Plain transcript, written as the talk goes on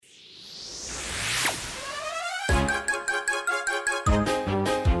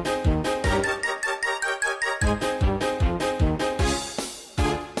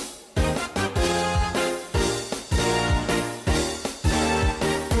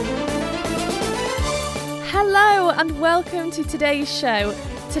Hello and welcome to today's show.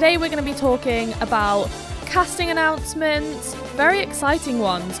 Today we're going to be talking about casting announcements, very exciting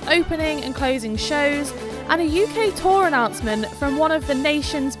ones, opening and closing shows, and a UK tour announcement from one of the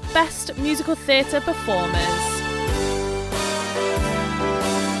nation's best musical theatre performers.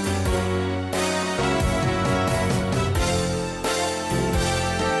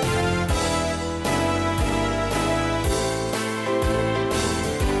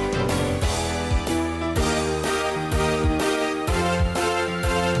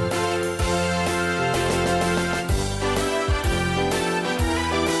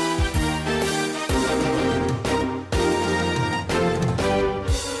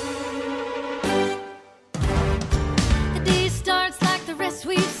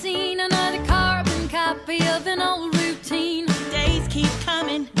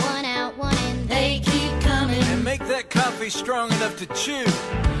 Strong enough to chew.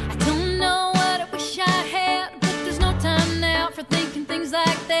 I don't know what I wish I had, but there's no time now for thinking things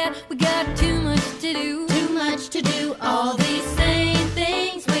like that. We got too much to do, all these same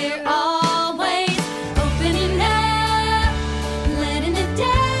things. We're always opening up, letting the day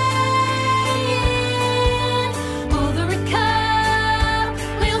in. Over a cup,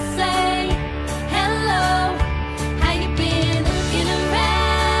 we'll say hello. How you been? Looking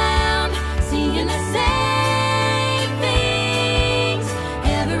around, seeing the same.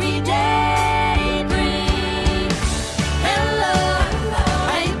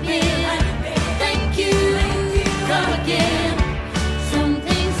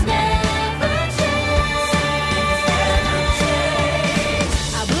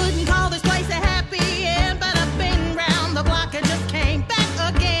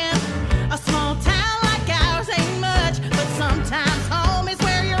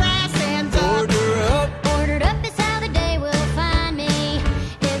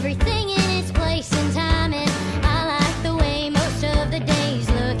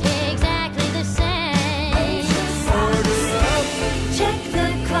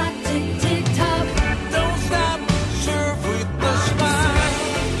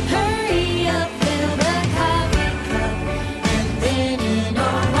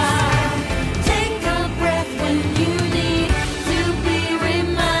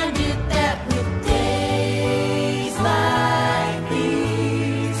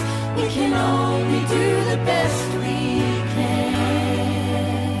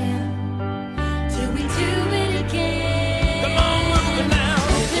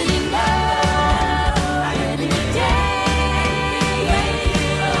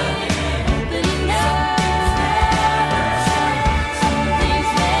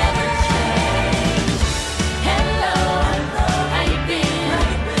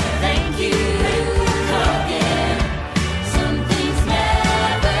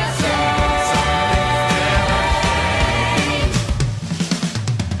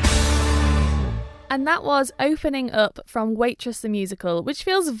 And that was Opening Up from Waitress the Musical, which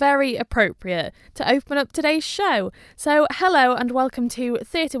feels very appropriate to open up today's show. So hello and welcome to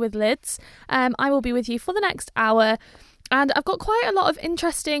Theatre with Lids. I will be with you for the next hour. And I've got quite a lot of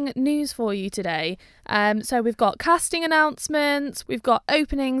interesting news for you today. So we've got casting announcements, we've got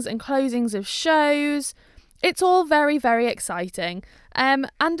openings and closings of shows. It's all very, very exciting.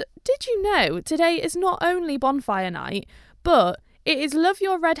 And did you know today is not only Bonfire Night, but it is Love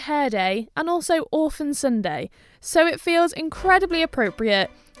Your Red Hair Day and also Orphan Sunday. So it feels incredibly appropriate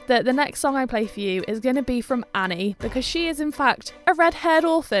that the next song I play for you is going to be from Annie, because she is in fact a red-haired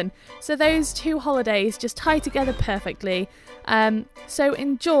orphan. So those two holidays just tie together perfectly. So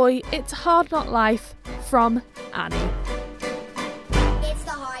enjoy It's a Hard Knock Life from Annie. It's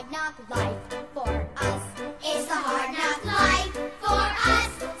the hard knock life for us. It's the hard knock life for us.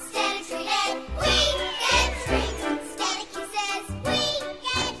 Stand and treat it, we get treats. Stand and kisses, we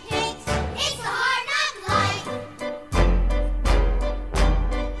get hits. It's the hard knock life.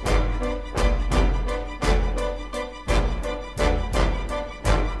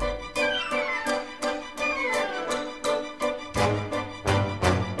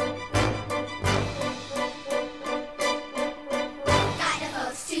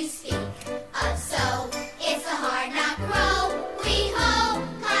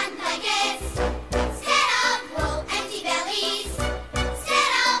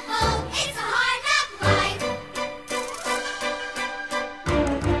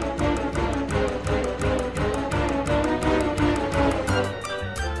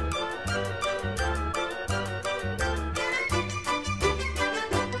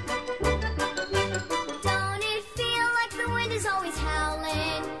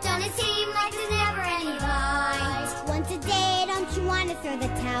 to throw the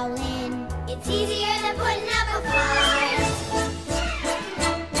towel in. It's easier than putting up a fight.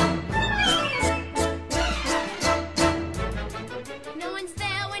 No one's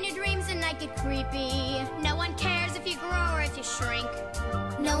there when your dreams at night get creepy. No one cares if you grow or if you shrink.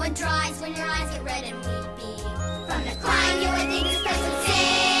 No one tries when your eyes get red and weepy. From the crying you would think this place would sink.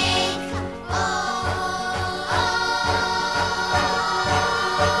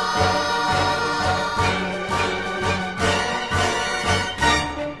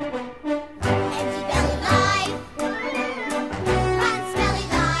 Empty belly life, rotten smelly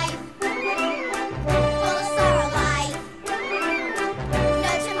life, full of sorrow life,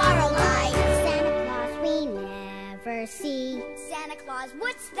 no tomorrow life. Santa Claus we never see. Santa Claus,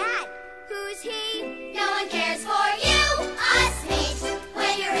 what's that? Who's he? No one cares for you, us meet.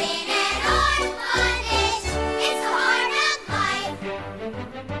 When you're in an orphanage, it's the hard knock life.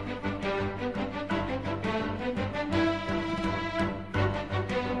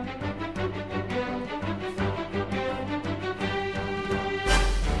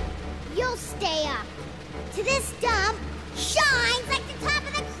 You'll stay up. To this dump shines like the top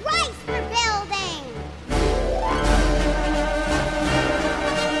of the Chrysler building.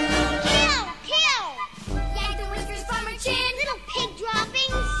 Yank the whiskers from her chin. Little pig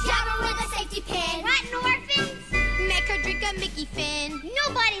droppings. Jab her with a safety pin. Rotten orphans. Make her drink a Mickey Finn.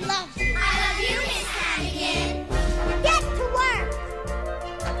 Nobody loves you. I love you, Miss Hannigan. Get to work.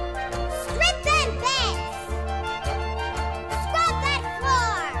 Strip them beds. Scrub that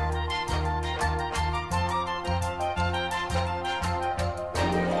floor.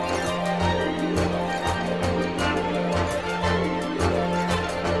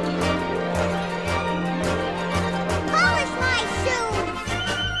 Polish my shoes.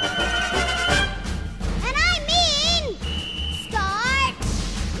 And I mean, start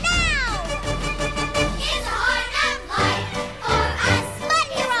now. It's a hard knock life for us. Let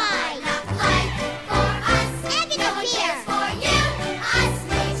me ride. Knock life for us. And get a beer for you. Us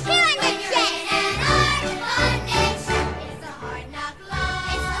meet. Here on your jet. An orphanage. It's the hard knock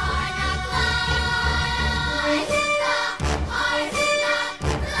life. It's the hard knock life. The hard knock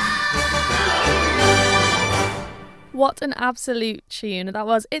life. What an absolute tune that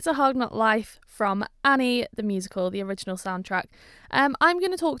was. It's a Hard Knock Life from Annie the musical, the original soundtrack. I'm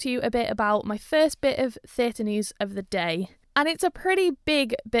going to talk to you a bit about my first bit of theatre news of the day. And it's a pretty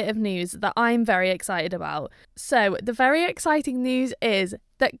big bit of news that I'm very excited about. So, the very exciting news is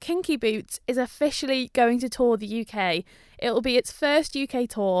that Kinky Boots is officially going to tour the UK. It'll be its first UK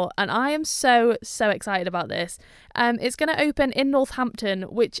tour, and I am so excited about this. It's going to open in Northampton,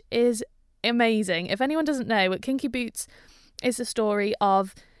 which is amazing. If anyone doesn't know, Kinky Boots is the story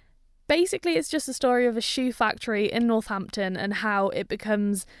of... Basically, it's just the story of a shoe factory in Northampton and how it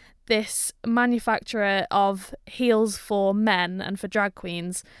becomes this manufacturer of heels for men and for drag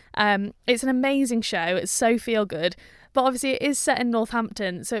queens. It's an amazing show. It's so feel good. But obviously it is set in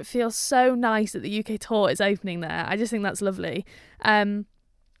Northampton, so it feels so nice that the UK tour is opening there. I just think that's lovely. And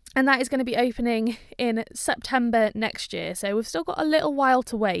that is going to be opening in September next year. So we've still got a little while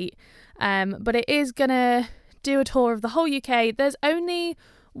to wait. But it is going to do a tour of the whole UK. There's only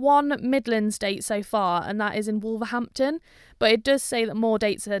one Midlands date so far, and that is in Wolverhampton. But it does say that more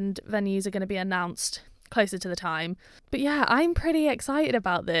dates and venues are going to be announced closer to the time. But yeah, I'm pretty excited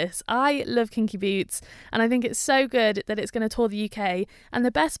about this. I love Kinky Boots, and I think it's so good that it's going to tour the UK. And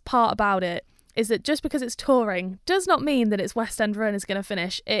the best part about it is that just because it's touring does not mean that its West End run is going to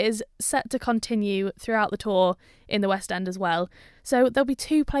finish. It is set to continue throughout the tour in the West End as well. So there'll be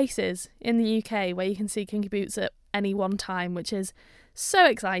 2 places in the UK where you can see Kinky Boots at any one time, which is so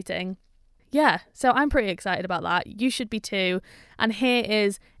exciting. Yeah, so I'm pretty excited about that. You should be too. And here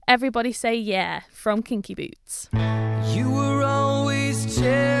is Everybody Say Yeah from Kinky Boots. You were always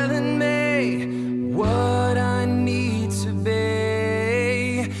telling me what I need to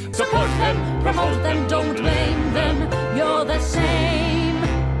be. Support them, promote them, don't blame them. You're the same.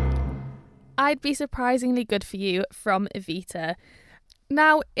 I'd Be Surprisingly Good For You from Evita.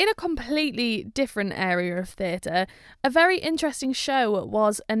 Now, in a completely different area of theatre, a very interesting show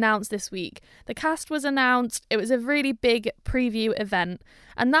was announced this week. The cast was announced, it was a really big preview event,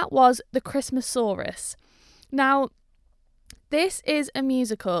 and that was The Christmasaurus. Now, this is a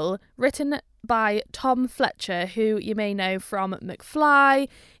musical written by Tom Fletcher, who you may know from McFly.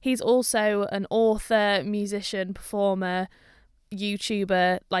 He's also an author, musician, performer,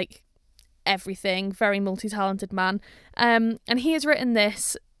 YouTuber, like everything, very multi-talented man. And he has written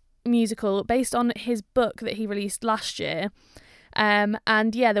this musical based on his book that he released last year.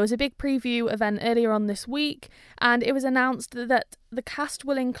 And yeah, there was a big preview event earlier on this week, and it was announced that the cast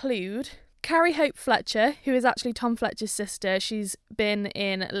will include Carrie Hope Fletcher, who is actually Tom Fletcher's sister, she's been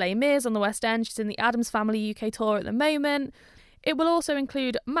in Les Mis on the West End. She's in the Addams Family UK tour at the moment. It will also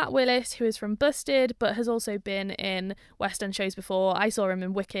include Matt Willis, who is from Busted, but has also been in West End shows before. I saw him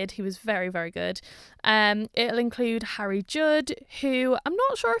in Wicked. He was very, very good. It'll include Harry Judd, who I'm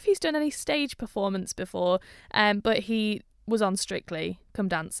not sure if he's done any stage performance before, but he was on Strictly Come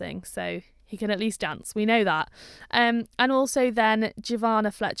Dancing, so he can at least dance. We know that. And also then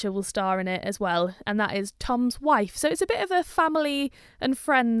Giovanna Fletcher will star in it as well, and that is Tom's wife. So it's a bit of a family and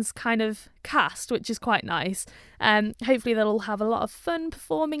friends kind of cast, which is quite nice. Hopefully they'll all have a lot of fun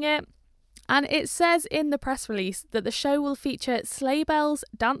performing it. And it says in the press release that the show will feature sleigh bells,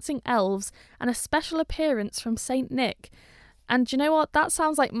 dancing elves, and a special appearance from Saint Nick. And do you know what? That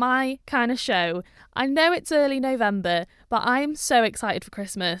sounds like my kind of show. I know it's early November, but I'm so excited for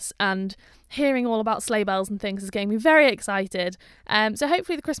Christmas, and hearing all about sleigh bells and things is getting me very excited. So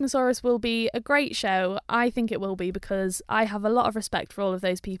hopefully the Christmasaurus will be a great show. I think it will be, because I have a lot of respect for all of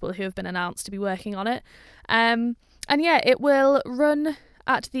those people who have been announced to be working on it. And yeah, it will run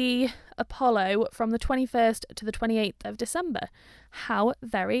at the Apollo from the 21st to the 28th of December. How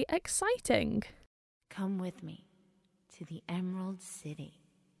very exciting. Come with me to the Emerald City.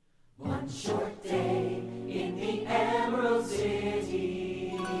 One short day in the Emerald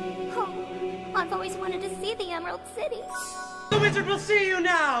City. Oh, I've always wanted to see the Emerald City. The wizard will see you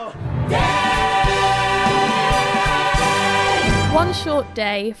now! One Short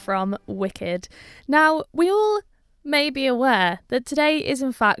Day from Wicked. Now, we all may be aware that today is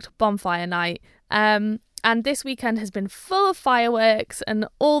in fact bonfire night. And this weekend has been full of fireworks and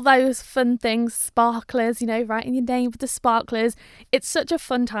all those fun things, sparklers, you know, writing your name with the sparklers. It's such a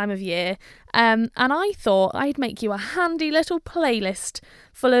fun time of year. And I thought I'd make you a handy little playlist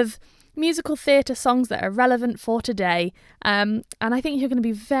full of musical theatre songs that are relevant for today. And I think you're going to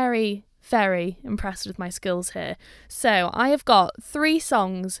be very, very impressed with my skills here. So I have got 3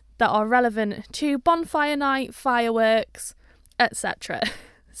 songs that are relevant to bonfire night, fireworks, etc.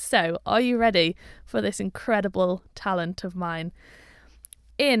 So, are you ready for this incredible talent of mine?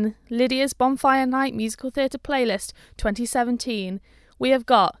 In Lydia's Bonfire Night Musical Theatre Playlist 2017, we have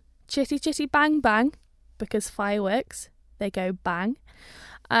got Chitty Chitty Bang Bang, because fireworks, they go bang.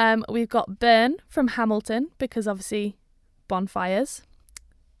 We've got Burn from Hamilton, because obviously bonfires,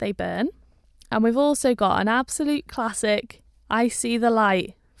 they burn. And we've also got an absolute classic, I See the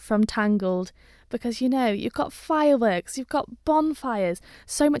Light from Tangled, because, you know, you've got fireworks, you've got bonfires,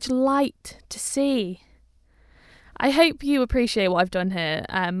 so much light to see. I hope you appreciate what I've done here.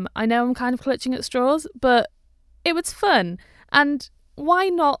 I know I'm kind of clutching at straws, but it was fun. And why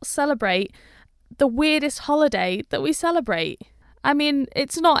not celebrate the weirdest holiday that we celebrate? I mean,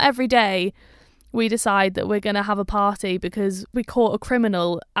 it's not every day we decide that we're going to have a party because we caught a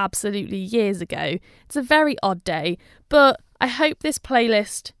criminal absolutely years ago. It's a very odd day, but I hope this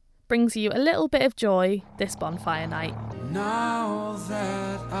playlist brings you a little bit of joy this bonfire night. Now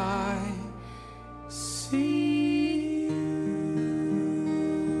that I see you.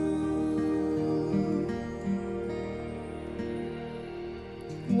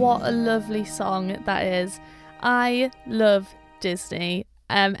 What a lovely song that is. I love Disney.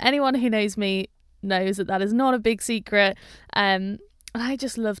 Anyone who knows me knows that that is not a big secret. And I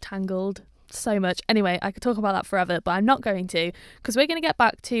just love Tangled so much. Anyway, I could talk about that forever, but I'm not going to, because we're going to get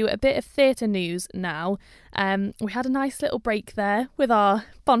back to a bit of theatre news now. We had a nice little break there with our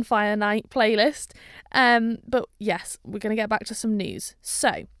bonfire night playlist, but yes, we're going to get back to some news.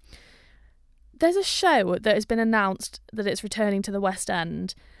 So there's a show that has been announced that it's returning to the West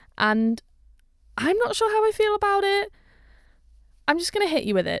End, and I'm not sure how I feel about it. I'm just going to hit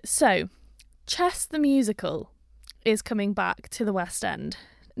you with it. So Chess the Musical is coming back to the West End.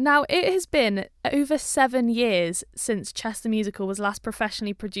 Now, it has been over 7 years since Chess the Musical was last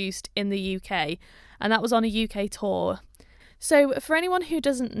professionally produced in the UK, and that was on a UK tour. So, for anyone who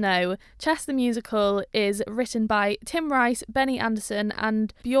doesn't know, Chess the Musical is written by Tim Rice, Benny Anderson,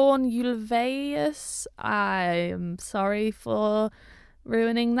 and Bjorn Ulvaeus. I'm sorry for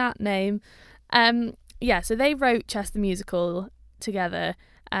ruining that name. So they wrote Chess the Musical together,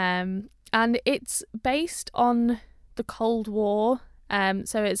 and it's based on the Cold War.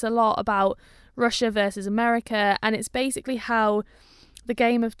 So it's a lot about Russia versus America, and it's basically how the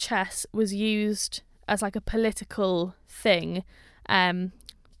game of chess was used as like a political thing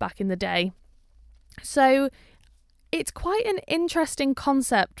back in the day. So it's quite an interesting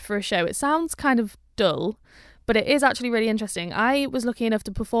concept for a show. It sounds kind of dull, but it is actually really interesting. I was lucky enough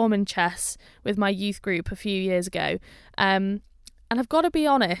to perform in chess with my youth group a few years ago. And I've got to be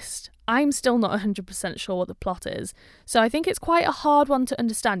honest, I'm still not 100% sure what the plot is. So I think it's quite a hard one to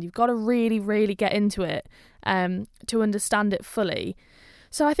understand. You've got to really, really get into it to understand it fully.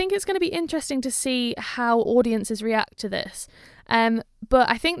 So I think it's going to be interesting to see how audiences react to this. But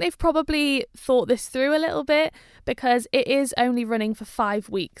I think they've probably thought this through a little bit because it is only running for 5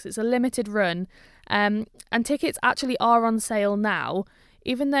 weeks. It's a limited run. And tickets actually are on sale now,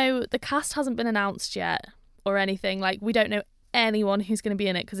 even though the cast hasn't been announced yet or anything. Like, we don't know anyone who's going to be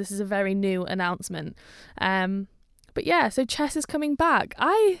in it because this is a very new announcement. But yeah, so Chess is coming back.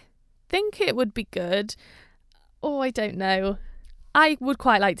 I think it would be good. Oh, I don't know. I would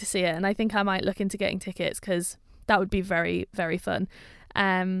quite like to see it, and I think I might look into getting tickets because that would be very, very fun.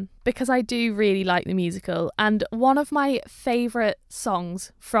 Because I do really like the musical, and one of my favourite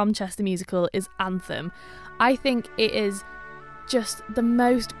songs from Chess the Musical is Anthem. I think it is just the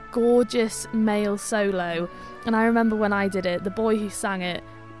most gorgeous male solo, and I remember when I did it, the boy who sang it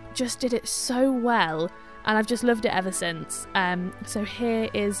just did it so well, and I've just loved it ever since. So here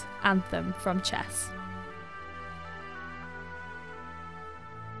is Anthem from Chess.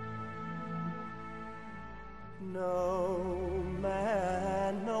 No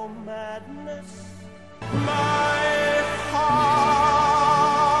man, no madness, my heart.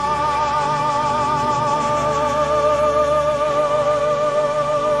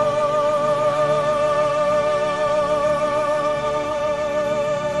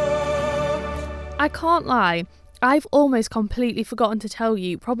 I can't lie, I've almost completely forgotten to tell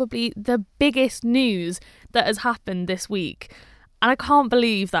you probably the biggest news that has happened this week. And I can't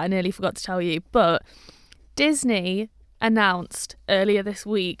believe that I nearly forgot to tell you, but Disney announced earlier this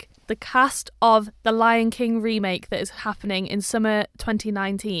week the cast of the Lion King remake that is happening in summer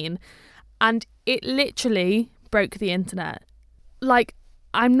 2019, and it literally broke the internet. Like,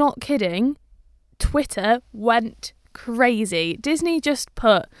 I'm not kidding. Twitter went crazy. Disney just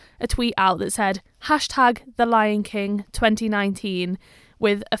put a tweet out that said #The Lion King 2019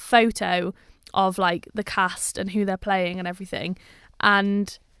 with a photo of like the cast and who they're playing and everything,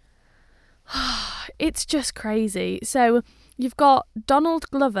 and it's just crazy. So you've got Donald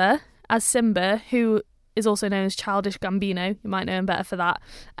Glover as Simba, who is also known as Childish Gambino. You might know him better for that.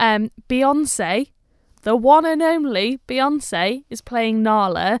 Beyonce, the one and only Beyonce, is playing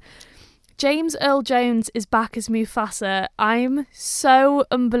Nala. James Earl Jones is back as Mufasa. I'm so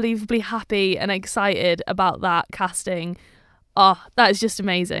unbelievably happy and excited about that casting. Oh, that is just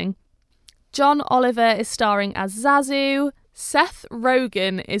amazing. John Oliver is starring as Zazu. Seth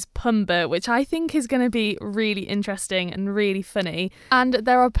Rogen is Pumbaa, which I think is going to be really interesting and really funny. And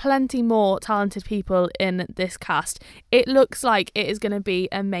there are plenty more talented people in this cast. It looks like it is going to be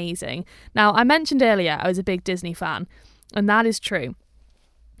amazing. Now, I mentioned earlier I was a big Disney fan, and that is true.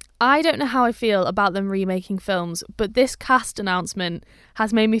 I don't know how I feel about them remaking films, but this cast announcement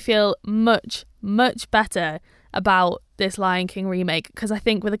has made me feel much, much better about this Lion King remake, because I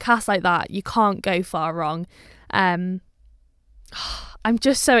think with a cast like that, you can't go far wrong. I'm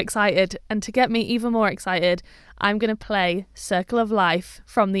just so excited, and to get me even more excited, I'm going to play Circle of Life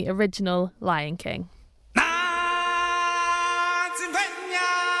from the original Lion King.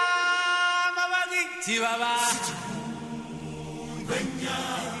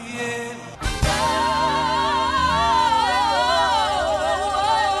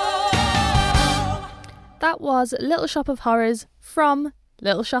 That was Little Shop of Horrors from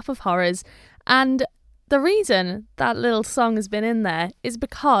Little Shop of Horrors, and the reason that little song has been in there is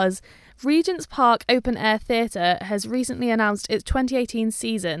because Regent's Park Open Air Theatre has recently announced its 2018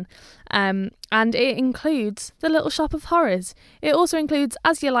 season, and it includes The Little Shop of Horrors. It also includes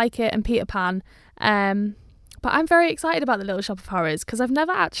As You Like It and Peter Pan, but I'm very excited about The Little Shop of Horrors because I've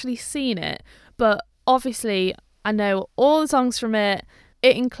never actually seen it, but obviously I know all the songs from it.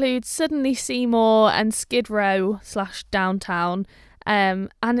 It includes Suddenly Seymour and Skid Row / Downtown,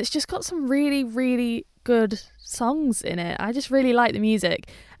 and it's just got some really, really good songs in it. I just really like the music.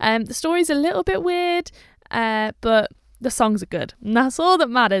 The story's a little bit weird, but the songs are good, and that's all that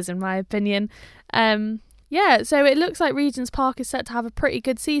matters in my opinion. Yeah, so it looks like Regent's Park is set to have a pretty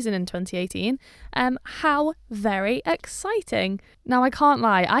good season in 2018. How very exciting. Now, I can't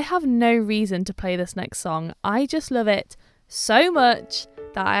lie, I have no reason to play this next song. I just love it so much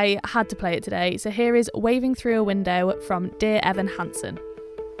that I had to play it today. So here is Waving Through a Window from Dear Evan Hansen.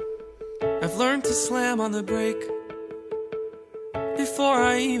 I've learned to slam on the brake before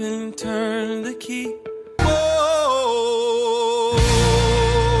I even turn the key. Whoa.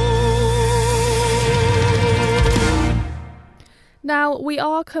 Now, we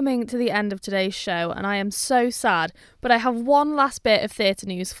are coming to the end of today's show, and I am so sad, but I have one last bit of theatre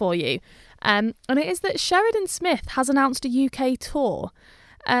news for you. And it is that Sheridan Smith has announced a UK tour.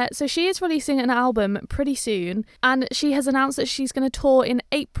 So she is releasing an album pretty soon, and she has announced that she's going to tour in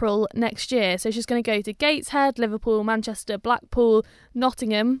April next year. So she's going to go to Gateshead, Liverpool, Manchester, Blackpool,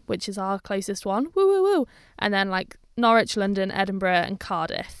 Nottingham, which is our closest one, woo woo woo, and then like Norwich, London, Edinburgh and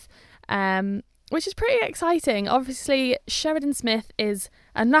Cardiff, which is pretty exciting. Obviously, Sheridan Smith is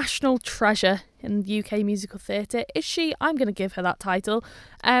a national treasure in the UK musical theatre. Is she? I'm going to give her that title.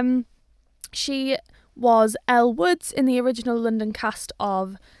 She was Elle Woods in the original London cast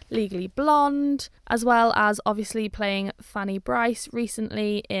of Legally Blonde, as well as obviously playing Fanny Bryce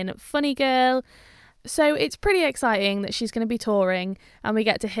recently in Funny Girl. So it's pretty exciting that she's going to be touring and we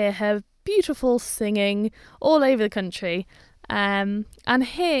get to hear her beautiful singing all over the country. And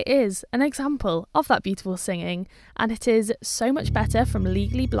here is an example of that beautiful singing, and it is So Much Better from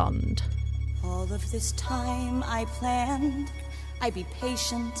Legally Blonde. All of this time I planned I'd be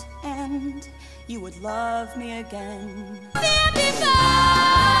patient and you would love me again.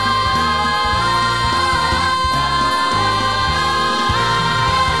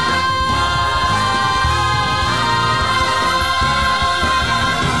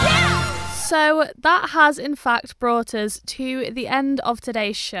 So that has in fact brought us to the end of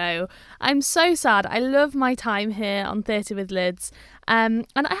today's show. I'm so sad. I love my time here on Theatre with Lids. And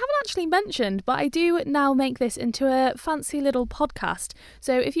I haven't actually mentioned, but I do now make this into a fancy little podcast.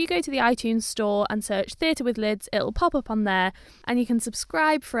 So if you go to the iTunes store and search Theatre with Lids, it'll pop up on there and you can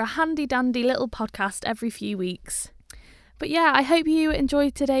subscribe for a handy dandy little podcast every few weeks. But yeah, I hope you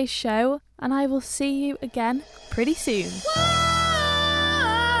enjoyed today's show and I will see you again pretty soon.